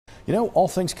You know, all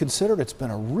things considered, it's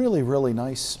been a really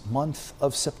nice month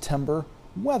of September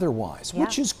weather-wise,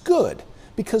 which is good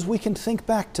because we can think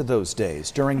back to those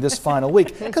days during this final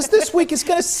week, because this week is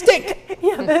going to stink.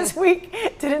 Yeah, this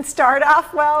week didn't start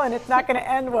off well, and it's not going to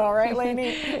end well, right,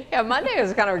 Lainey? Yeah, Monday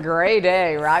was kind of a gray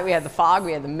day, right? We had the fog,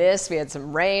 we had the mist, we had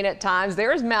some rain at times.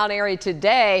 There's Mount Airy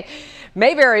today.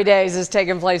 Mayberry Days is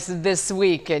taking place this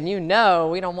week, and you know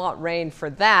we don't want rain for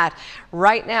that.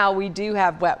 Right now, we do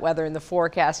have wet weather in the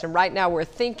forecast, and right now we're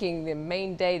thinking the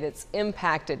main day that's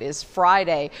impacted is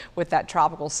Friday with that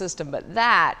tropical system, but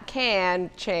that can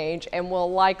change and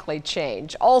will likely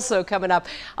change. Also coming up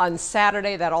on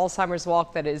Saturday, that Alzheimer's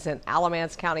walk that is in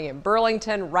Alamance County in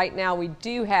Burlington. Right now, we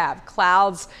do have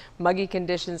clouds, muggy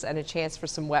conditions, and a chance for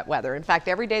some wet weather. In fact,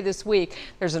 every day this week,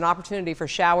 there's an opportunity for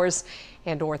showers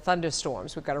and/or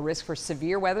thunderstorms. We've got a risk for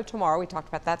severe weather tomorrow. We talked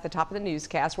about that at the top of the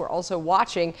newscast. We're also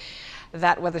watching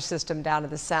that weather system down to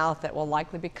the south that will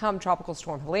likely become Tropical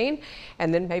Storm Helene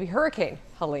and then maybe Hurricane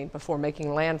Helene before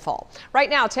making landfall. Right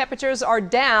now, temperatures are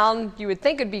down. You would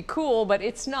think it'd be cool, but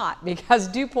it's not, because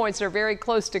dew points are very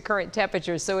close to current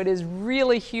temperatures, so it is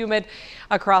really humid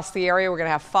across the area. We're going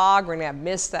to have fog, we're going to have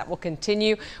mist that will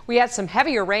continue. We had some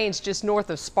heavier rains just north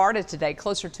of Sparta today,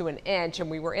 closer to an inch, and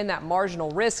we were in that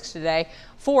marginal risk today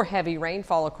for heavy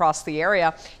rainfall across the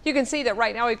area. You can see that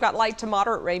right now we've got light to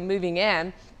moderate rain moving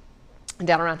in.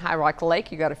 Down around High Rock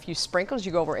Lake, you got a few sprinkles.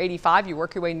 You go over 85, you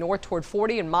work your way north toward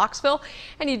 40 in Moxville,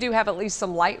 and you do have at least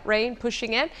some light rain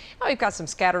pushing in. Now we've got some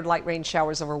scattered light rain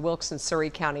showers over Wilkes and Surrey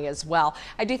County as well.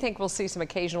 I do think we'll see some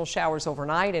occasional showers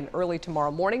overnight and early tomorrow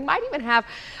morning. Might even have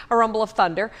a rumble of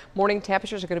thunder. Morning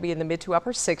temperatures are going to be in the mid to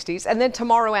upper 60s. And then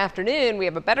tomorrow afternoon, we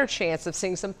have a better chance of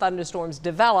seeing some thunderstorms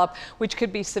develop, which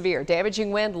could be severe. Damaging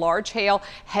wind, large hail,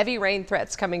 heavy rain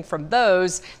threats coming from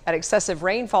those. That excessive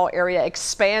rainfall area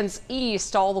expands east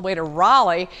all the way to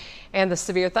Raleigh, and the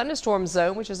severe thunderstorm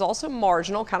zone, which is also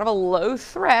marginal, kind of a low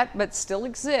threat, but still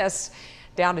exists,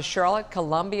 down to Charlotte,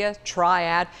 Columbia,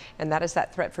 Triad, and that is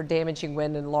that threat for damaging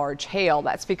wind and large hail.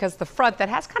 That's because the front that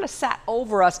has kind of sat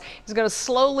over us is going to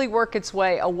slowly work its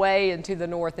way away into the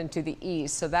north and to the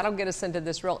east. So that'll get us into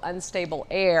this real unstable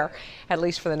air, at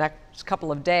least for the next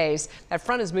couple of days. That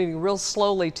front is moving real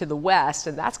slowly to the west,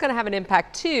 and that's going to have an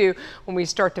impact too when we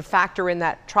start to factor in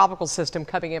that tropical system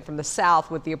coming in from the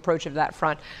south with the approach of that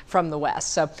front from the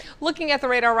west. So looking at the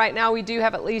radar right now, we do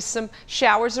have at least some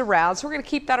showers around, so we're going to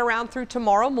keep that around through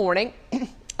tomorrow morning.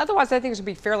 Otherwise, I think it's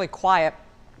going to be fairly quiet,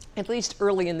 at least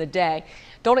early in the day.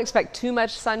 Don't expect too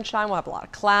much sunshine. We'll have a lot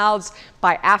of clouds.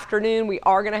 By afternoon, we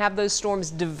are going to have those storms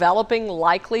developing,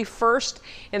 likely first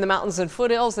in the mountains and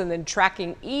foothills and then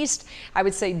tracking east. I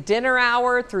would say dinner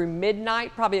hour through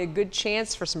midnight, probably a good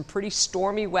chance for some pretty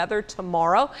stormy weather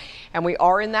tomorrow. And we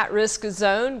are in that risk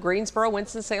zone. Greensboro,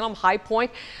 Winston-Salem, High Point,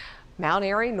 Mount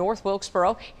Airy, North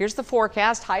Wilkesboro. Here's the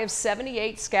forecast. High of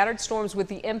 78, scattered storms with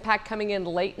the impact coming in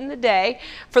late in the day.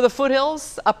 For the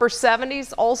foothills, upper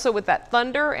 70s, also with that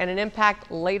thunder and an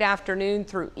impact late afternoon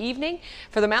through evening.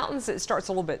 For the mountains, it starts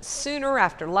a little bit sooner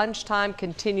after lunchtime,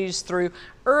 continues through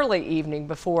early evening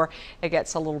before it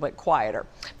gets a little bit quieter.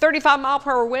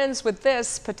 35-mile-per-hour winds with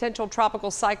this potential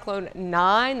tropical cyclone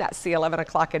 9. That's the 11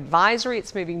 o'clock advisory.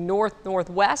 It's moving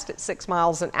north-northwest at 6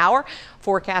 miles an hour.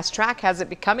 Forecast track has it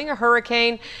becoming a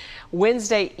hurricane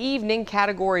Wednesday evening,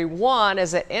 category 1,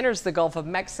 as it enters the Gulf of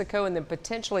Mexico and then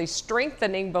potentially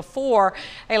strengthening before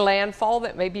a landfall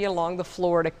that may be along the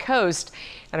Florida coast.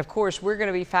 And of course, we're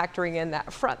going to be factoring in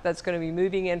that front that's going to be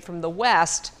moving in from the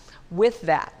west with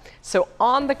that. So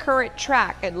on the current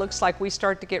track, it looks like we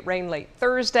start to get rain late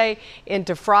Thursday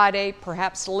into Friday,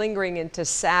 perhaps lingering into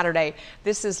Saturday.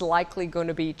 This is likely going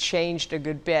to be changed a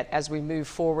good bit as we move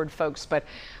forward, folks, but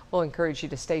we'll encourage you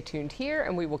to stay tuned here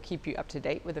and we will keep you up to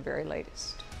date with the very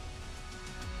latest.